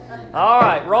All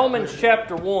right, Romans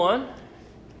chapter 1.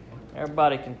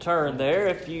 Everybody can turn there.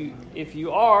 If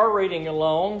you are reading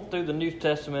along through the New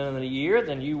Testament of the year,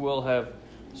 then you will have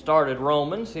started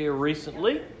Romans here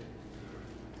recently.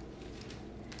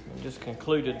 We just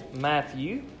concluded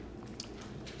Matthew.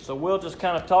 So we'll just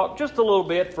kind of talk just a little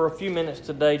bit for a few minutes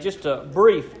today, just a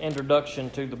brief introduction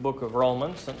to the book of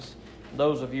Romans, since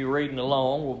those of you reading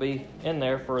along will be in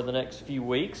there for the next few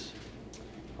weeks.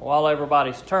 While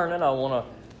everybody's turning, I want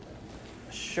to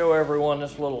show everyone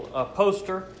this little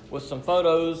poster with some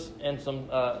photos and some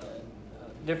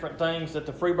different things that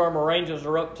the Free Burma Rangers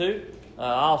are up to.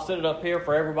 I'll set it up here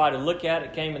for everybody to look at.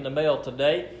 It came in the mail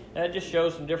today, and it just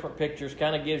shows some different pictures,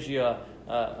 kind of gives you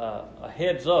a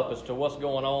heads up as to what's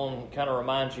going on, kind of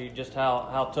reminds you just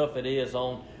how tough it is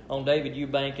on David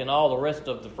Eubank and all the rest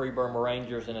of the Free Burma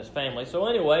Rangers and his family. So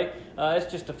anyway,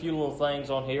 it's just a few little things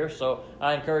on here, so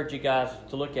I encourage you guys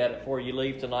to look at it before you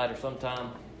leave tonight or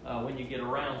sometime when you get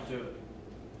around to it.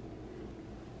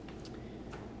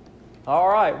 All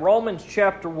right, Romans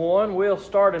chapter 1. We'll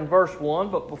start in verse 1,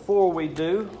 but before we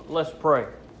do, let's pray.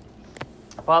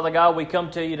 Father God, we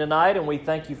come to you tonight and we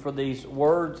thank you for these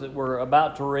words that we're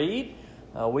about to read.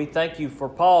 We thank you for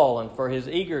Paul and for his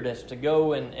eagerness to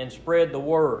go and spread the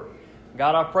word.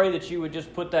 God, I pray that you would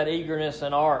just put that eagerness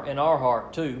in our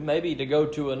heart too, maybe to go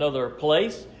to another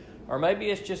place, or maybe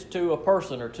it's just to a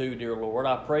person or two, dear Lord.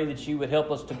 I pray that you would help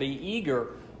us to be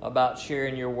eager about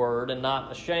sharing your word and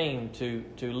not ashamed to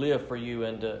live for you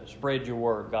and to spread your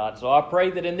word, God. So I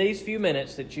pray that in these few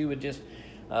minutes that you would just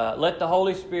let the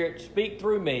Holy Spirit speak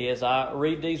through me as I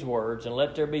read these words, and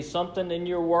let there be something in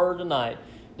your word tonight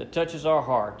that touches our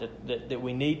heart that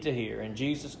we need to hear. In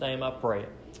Jesus' name I pray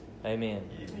it. Amen.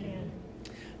 Amen.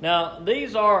 Now,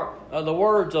 these are the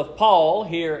words of Paul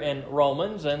here in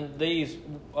Romans, and these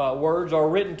words are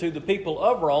written to the people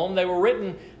of Rome. They were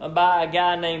written by a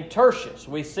guy named Tertius.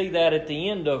 We see that at the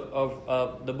end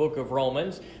of the book of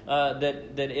Romans,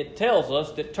 that it tells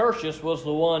us that Tertius was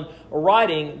the one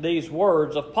writing these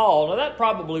words of Paul. Now, that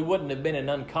probably wouldn't have been an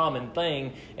uncommon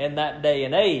thing in that day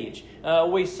and age.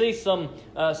 We see some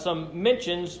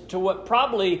mentions to what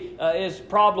probably is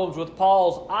problems with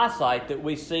Paul's eyesight that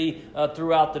we see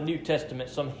throughout the New Testament.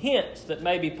 Some hints that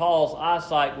maybe Paul's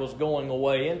eyesight was going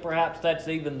away, and perhaps that's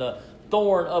even the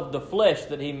thorn of the flesh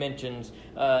that he mentions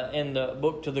in the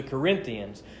book to the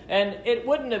Corinthians. And it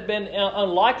wouldn't have been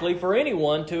unlikely for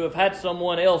anyone to have had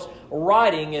someone else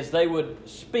writing as they would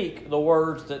speak the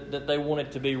words that they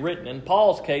wanted to be written. In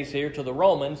Paul's case here to the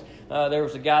Romans, there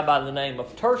was a guy by the name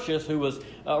of Tertius who was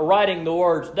writing the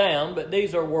words down, but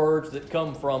these are words that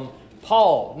come from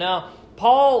Paul. Now,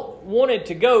 Paul wanted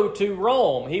to go to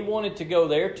Rome. He wanted to go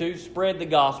there to spread the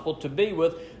gospel, to be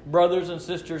with brothers and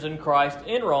sisters in Christ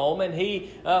in Rome, and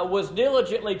he was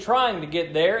diligently trying to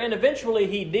get there, and eventually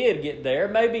he did get there.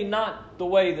 Maybe not the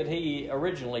way that he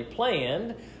originally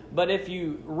planned, but if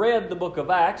you read the book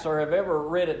of Acts or have ever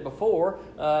read it before,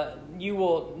 you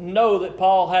will know that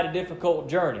Paul had a difficult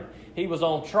journey. He was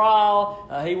on trial.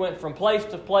 He went from place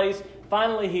to place.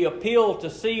 Finally, he appealed to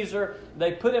Caesar.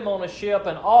 They put him on a ship,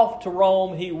 and off to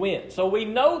Rome he went. So we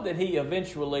know that he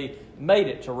eventually made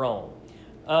it to Rome.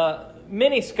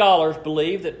 Many scholars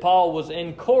believe that Paul was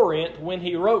in Corinth when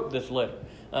he wrote this letter.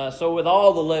 So with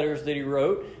all the letters that he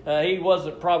wrote, he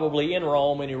wasn't probably in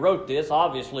Rome when he wrote this.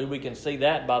 Obviously, we can see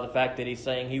that by the fact that he's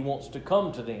saying he wants to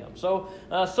come to them. So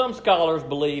some scholars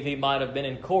believe he might have been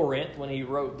in Corinth when he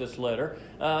wrote this letter,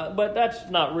 but that's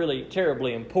not really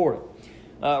terribly important.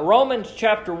 Romans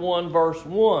chapter 1, verse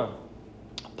 1.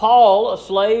 Paul, a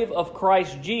slave of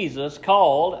Christ Jesus,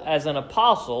 called as an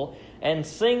apostle and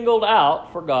singled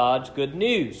out for God's good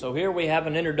news. So here we have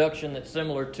an introduction that's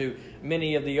similar to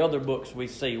many of the other books we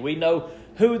see. We know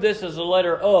who this is a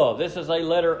letter of. This is a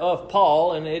letter of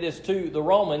Paul, and it is to the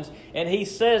Romans, and he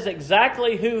says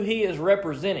exactly who he is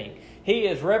representing. He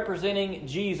is representing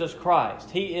Jesus Christ.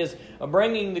 He is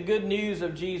bringing the good news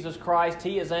of Jesus Christ.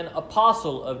 He is an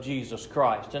apostle of Jesus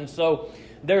Christ. And so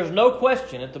there's no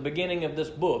question at the beginning of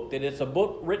this book that it's a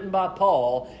book written by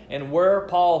Paul, and where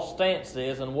Paul's stance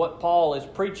is and what Paul is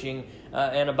preaching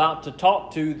and about to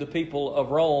talk to the people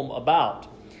of Rome about.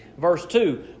 Verse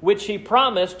 2, which he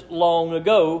promised long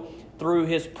ago through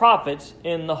his prophets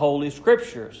in the Holy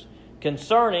Scriptures,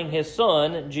 concerning his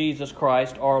Son, Jesus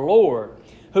Christ our Lord,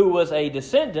 who was a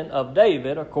descendant of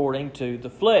David according to the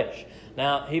flesh.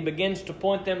 Now, he begins to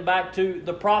point them back to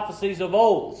the prophecies of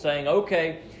old, saying,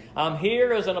 okay, I'm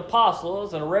here as an apostle,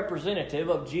 as a representative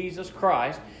of Jesus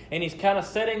Christ. And he's kind of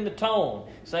setting the tone,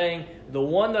 saying, the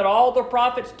one that all the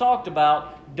prophets talked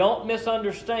about, don't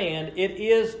misunderstand, it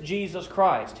is Jesus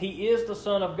Christ. He is the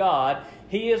Son of God.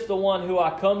 He is the one who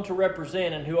I come to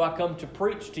represent and who I come to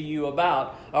preach to you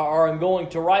about, or I'm going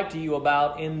to write to you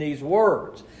about in these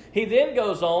words. He then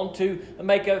goes on to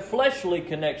make a fleshly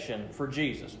connection for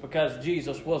Jesus, because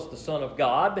Jesus was the Son of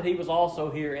God, but he was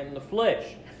also here in the flesh.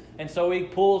 And so he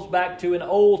pulls back to an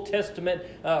Old Testament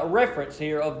reference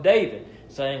here of David,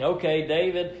 saying, okay,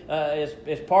 David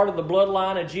is part of the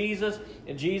bloodline of Jesus,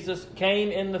 and Jesus came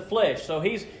in the flesh. So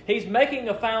he's making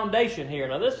a foundation here.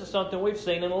 Now, this is something we've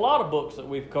seen in a lot of books that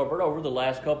we've covered over the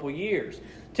last couple of years.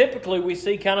 Typically, we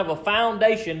see kind of a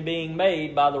foundation being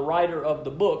made by the writer of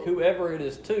the book, whoever it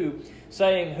is to,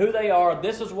 saying who they are,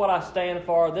 this is what I stand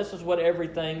for, this is what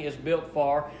everything is built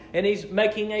for, and he's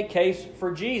making a case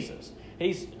for Jesus.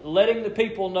 He's letting the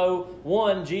people know,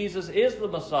 one, Jesus is the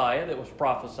Messiah that was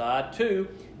prophesied. Two,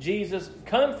 Jesus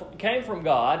came from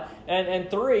God. And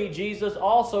three, Jesus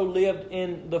also lived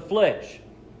in the flesh.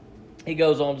 He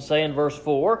goes on to say in verse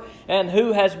 4, and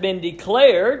who has been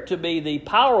declared to be the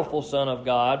powerful Son of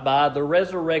God by the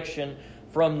resurrection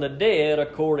from the dead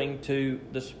according to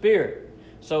the Spirit.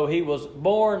 So he was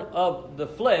born of the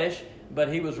flesh,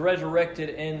 but he was resurrected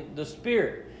in the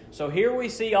Spirit. So here we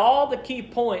see all the key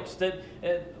points that,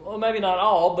 well, maybe not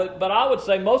all, but I would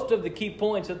say most of the key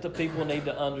points that the people need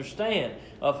to understand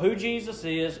of who Jesus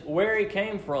is, where he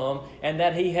came from, and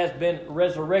that he has been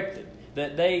resurrected.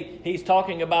 He's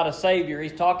talking about a Savior,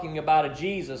 he's talking about a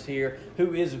Jesus here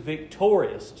who is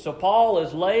victorious. So Paul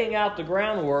is laying out the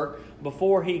groundwork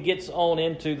before he gets on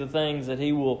into the things that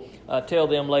he will tell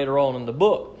them later on in the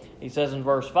book. He says in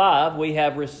verse 5, we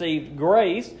have received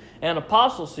grace and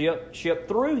apostleship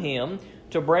through him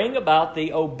to bring about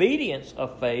the obedience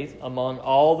of faith among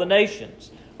all the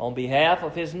nations, on behalf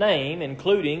of his name,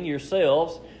 including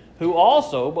yourselves, who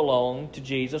also belong to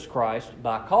Jesus Christ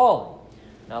by calling.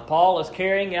 Now, Paul is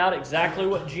carrying out exactly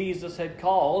what Jesus had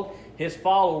called his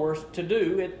followers to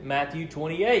do in Matthew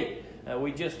 28.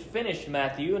 We just finished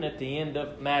Matthew, and at the end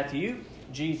of Matthew,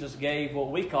 Jesus gave what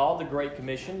we call the Great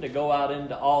Commission to go out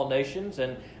into all nations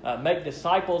and make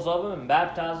disciples of them and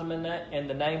baptize them in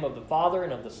the name of the Father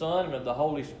and of the Son and of the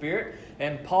Holy Spirit.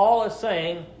 And Paul is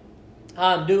saying,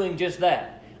 I'm doing just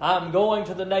that. I'm going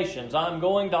to the nations. I'm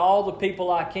going to all the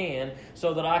people I can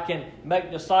so that I can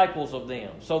make disciples of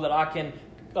them, so that I can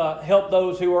help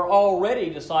those who are already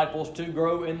disciples to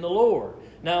grow in the Lord.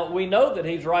 Now, we know that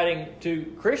he's writing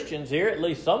to Christians here, at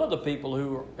least some of the people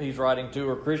who he's writing to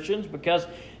are Christians, because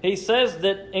he says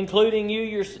that including you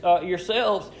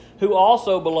yourselves, who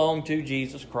also belong to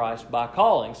Jesus Christ by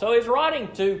calling. So he's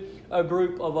writing to a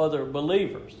group of other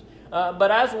believers.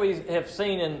 But as we have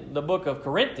seen in the book of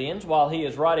Corinthians, while he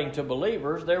is writing to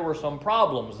believers, there were some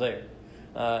problems there.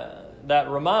 That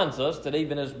reminds us that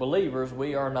even as believers,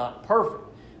 we are not perfect.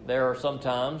 There are some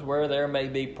times where there may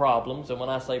be problems, and when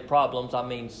I say problems, I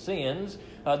mean sins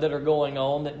that are going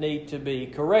on that need to be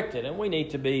corrected, and we need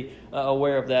to be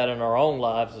aware of that in our own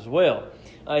lives as well.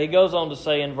 He goes on to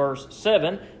say in verse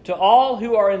 7, to all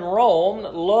who are in Rome,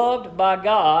 loved by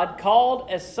God,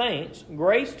 called as saints,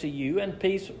 grace to you and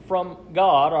peace from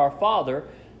God our Father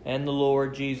and the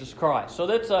Lord Jesus Christ. So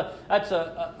that's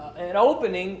an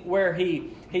opening where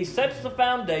he sets the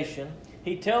foundation.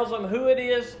 He tells them who it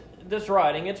is that's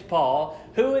writing, it's Paul,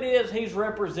 who it is he's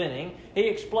representing. He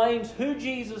explains who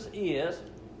Jesus is.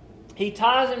 He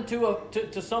ties him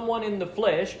to someone in the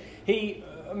flesh. He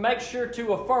makes sure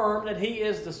to affirm that he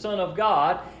is the Son of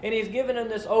God, and he's given him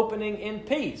this opening in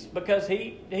peace because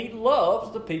he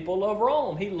loves the people of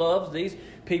Rome. He loves these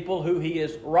people who he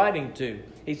is writing to.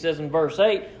 He says in verse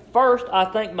 8, first, I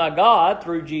thank my God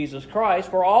through Jesus Christ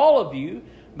for all of you,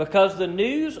 because the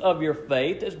news of your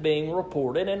faith is being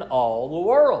reported in all the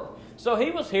world. So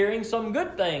he was hearing some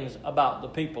good things about the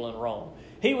people in Rome.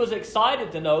 He was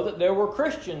excited to know that there were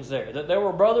Christians there, that there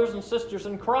were brothers and sisters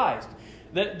in Christ,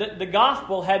 that the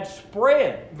gospel had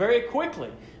spread very quickly.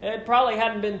 It probably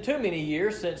hadn't been too many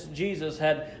years since Jesus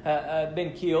had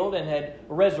been killed and had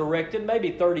resurrected.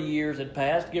 Maybe 30 years had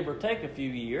passed, give or take a few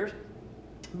years.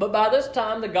 But by this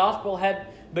time, the gospel had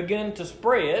begun to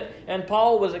spread, and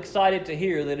Paul was excited to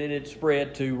hear that it had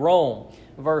spread to Rome.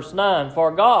 Verse 9, for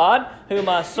God, whom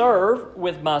I serve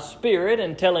with my spirit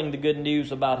in telling the good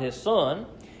news about his Son,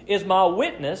 is my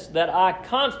witness that I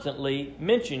constantly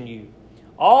mention you,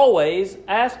 always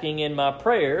asking in my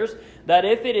prayers that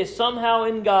if it is somehow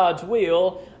in God's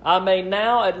will, I may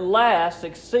now at last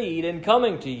succeed in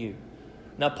coming to you.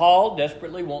 Now, Paul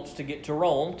desperately wants to get to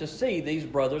Rome to see these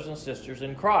brothers and sisters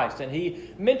in Christ. And he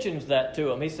mentions that to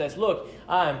them. He says, look,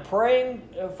 I am praying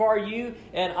for you,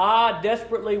 and I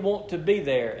desperately want to be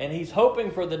there. And he's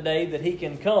hoping for the day that he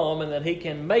can come and that he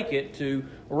can make it to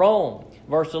Rome.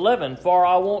 Verse 11, for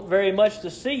I want very much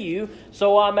to see you,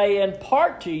 so I may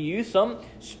impart to you some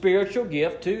spiritual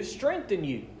gift to strengthen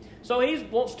you. So he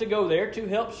wants to go there to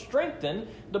help strengthen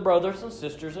the brothers and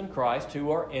sisters in Christ who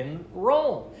are in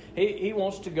Rome. He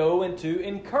wants to go and to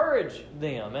encourage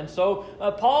them. And so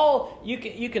Paul,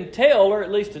 you can tell, or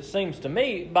at least it seems to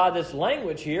me, by this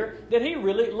language here, that he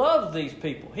really loves these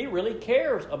people. He really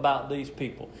cares about these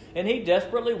people. And he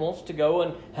desperately wants to go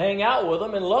and hang out with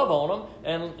them and love on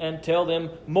them and tell them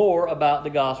more about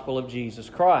the gospel of Jesus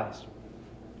Christ.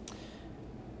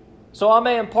 So I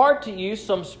may impart to you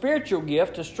some spiritual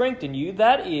gift to strengthen you,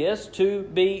 that is, to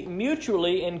be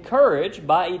mutually encouraged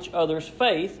by each other's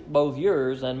faith, both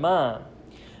yours and mine.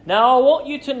 Now I want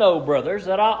you to know, brothers,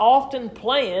 that I often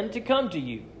planned to come to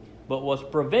you, but was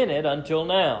prevented until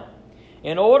now,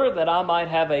 in order that I might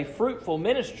have a fruitful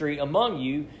ministry among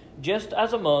you, just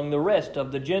as among the rest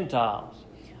of the Gentiles.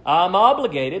 I am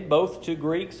obligated both to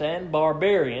Greeks and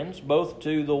barbarians, both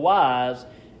to the wise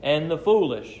and the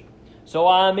foolish. So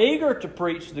I am eager to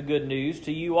preach the good news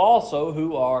to you also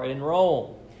who are in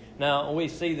Rome. Now, we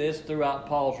see this throughout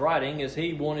Paul's writing as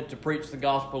he wanted to preach the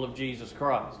gospel of Jesus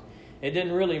Christ. It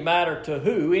didn't really matter to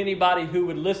who, anybody who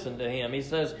would listen to him. He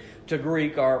says to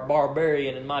Greek or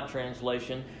barbarian in my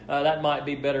translation. That might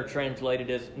be better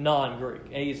translated as non-Greek.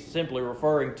 And he's simply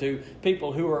referring to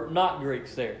people who are not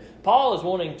Greeks there. Paul is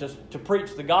wanting to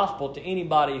preach the gospel to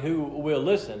anybody who will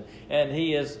listen. And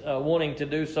he is wanting to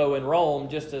do so in Rome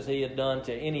just as he had done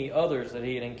to any others that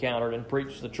he had encountered and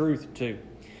preached the truth to.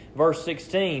 Verse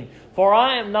 16, for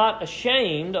I am not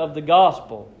ashamed of the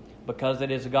gospel, because it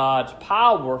is God's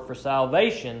power for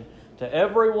salvation to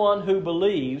everyone who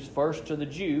believes, first to the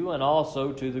Jew and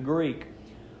also to the Greek.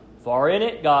 For in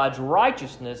it God's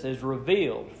righteousness is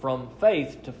revealed from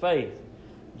faith to faith,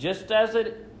 just as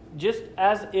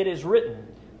it is written,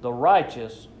 the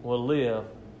righteous will live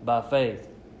by faith.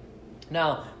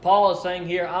 Now, Paul is saying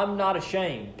here, I'm not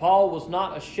ashamed. Paul was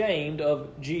not ashamed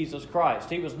of Jesus Christ.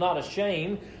 He was not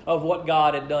ashamed of what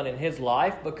God had done in his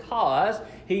life because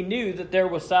he knew that there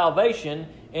was salvation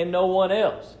in no one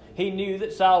else. He knew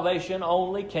that salvation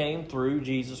only came through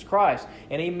Jesus Christ.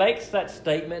 And he makes that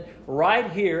statement right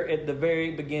here at the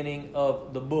very beginning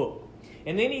of the book.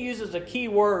 And then he uses a key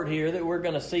word here that we're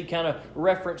going to see kind of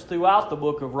referenced throughout the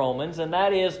book of Romans, and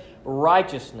that is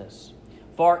righteousness.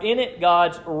 For in it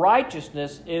God's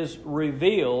righteousness is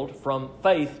revealed from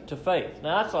faith to faith.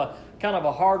 Now that's a kind of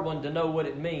a hard one to know what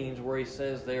it means where he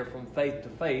says there from faith to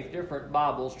faith. Different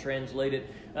Bibles translate it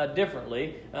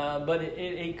differently, but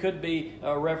he could be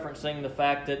referencing the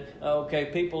fact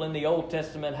that, people in the Old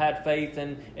Testament had faith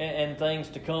and things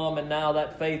to come, and now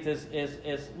that faith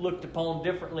is looked upon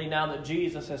differently now that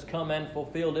Jesus has come and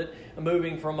fulfilled it,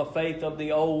 moving from a faith of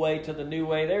the old way to the new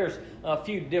way. There's a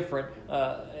few different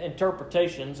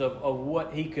interpretations of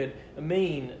what he could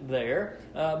mean there,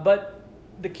 but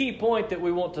the key point that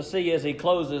we want to see as he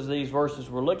closes these verses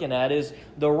we're looking at is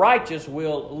the righteous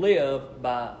will live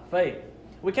by faith.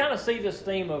 We kind of see this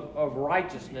theme of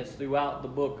righteousness throughout the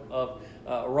book of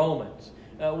Romans.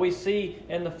 We see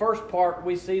in the first part,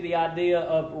 we see the idea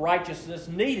of righteousness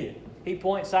needed. He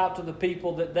points out to the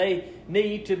people that they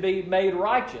need to be made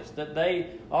righteous, that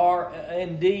they are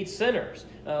indeed sinners.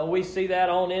 We see that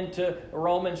on into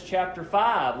Romans chapter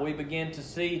 5. We begin to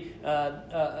see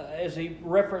as he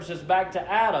references back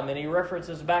to Adam and he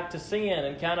references back to sin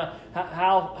and kind of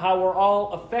how we're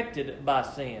all affected by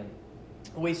sin.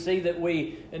 We see that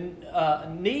we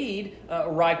need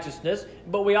righteousness,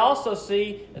 but we also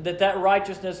see that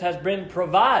righteousness has been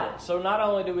provided. So not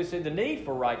only do we see the need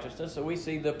for righteousness, so we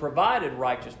see the provided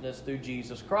righteousness through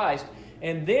Jesus Christ.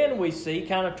 And then we see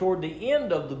kind of toward the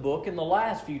end of the book, in the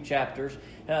last few chapters,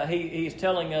 he's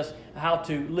telling us how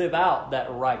to live out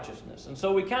that righteousness. And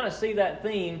so we kind of see that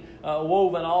theme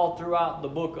woven all throughout the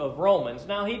book of Romans.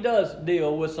 Now he does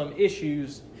deal with some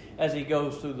issues as he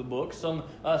goes through the book, some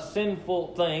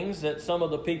sinful things that some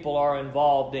of the people are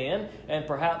involved in, and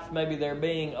perhaps maybe they're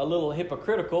being a little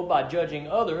hypocritical by judging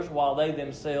others while they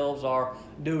themselves are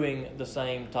doing the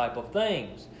same type of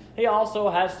things. He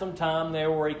also has some time there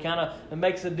where he kind of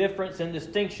makes a difference in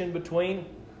distinction between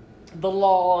the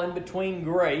law and between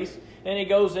grace, and he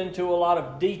goes into a lot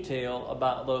of detail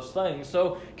about those things.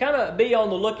 So kind of be on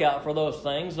the lookout for those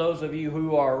things, those of you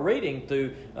who are reading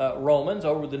through Romans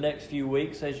over the next few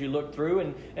weeks as you look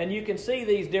through, and you can see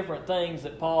these different things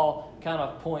that Paul kind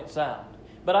of points out.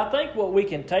 But I think what we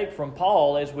can take from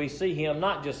Paul as we see him,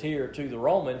 not just here to the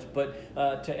Romans,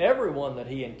 but to everyone that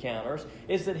he encounters,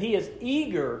 is that he is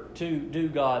eager to do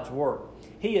God's work.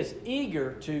 He is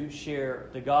eager to share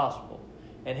the gospel.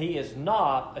 And he is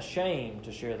not ashamed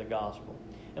to share the gospel.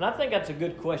 And I think that's a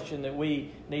good question that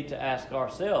we need to ask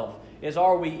ourselves, is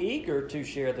are we eager to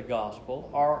share the gospel,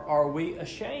 or are we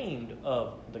ashamed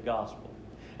of the gospel?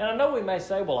 And I know we may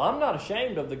say, well, I'm not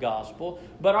ashamed of the gospel,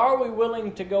 but are we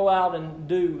willing to go out and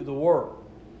do the work?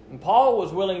 And Paul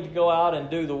was willing to go out and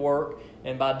do the work,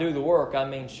 and by do the work, I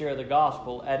mean share the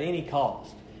gospel at any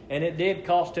cost. And it did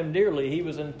cost him dearly. He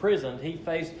was imprisoned. He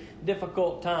faced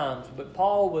difficult times. But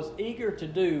Paul was eager to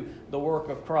do the work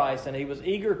of Christ, and he was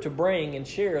eager to bring and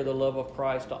share the love of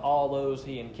Christ to all those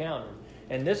he encountered.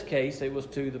 In this case, it was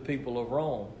to the people of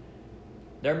Rome.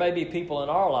 There may be people in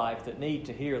our life that need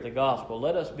to hear the gospel.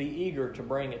 Let us be eager to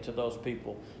bring it to those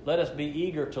people. Let us be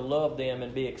eager to love them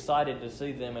and be excited to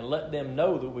see them, and let them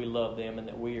know that we love them and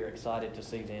that we are excited to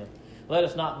see them. Let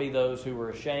us not be those who are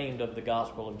ashamed of the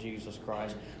gospel of Jesus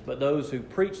Christ, but those who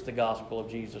preach the gospel of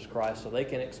Jesus Christ so they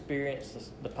can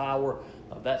experience the power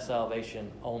of that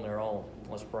salvation on their own.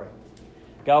 Let's pray.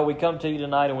 God, we come to you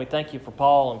tonight and we thank you for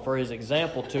Paul and for his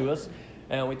example to us.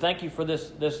 And we thank you for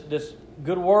this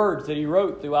good words that he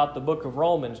wrote throughout the book of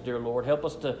Romans, dear Lord. Help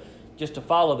us to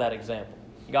follow that example.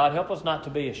 God, help us not to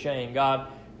be ashamed. God,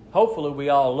 hopefully we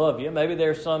all love you. Maybe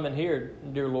there's some in here,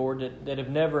 dear Lord, that have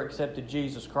never accepted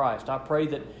Jesus Christ. I pray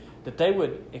that they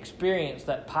would experience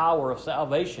that power of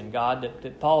salvation, God,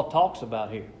 that Paul talks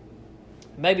about here.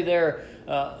 Maybe there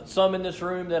are some in this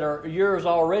room that are yours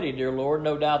already, dear Lord.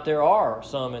 No doubt there are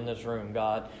some in this room,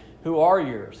 God, who are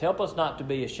yours. Help us not to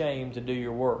be ashamed to do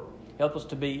your work. Help us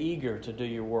to be eager to do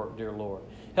your work, dear Lord.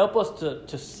 Help us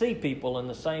to see people in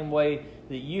the same way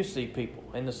that you see people,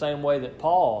 in the same way that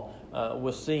Paul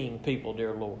was seeing people,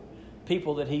 dear Lord.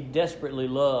 People that he desperately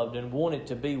loved and wanted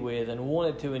to be with and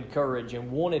wanted to encourage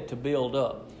and wanted to build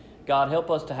up. God,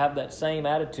 help us to have that same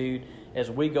attitude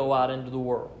as we go out into the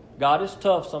world. God, is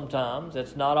tough sometimes.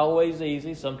 It's not always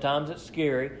easy. Sometimes it's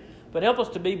scary. But help us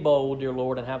to be bold, dear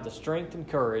Lord, and have the strength and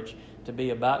courage to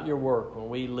be about your work when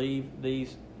we leave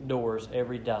these doors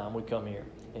every time we come here.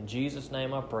 In Jesus'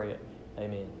 name I pray it.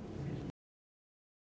 Amen.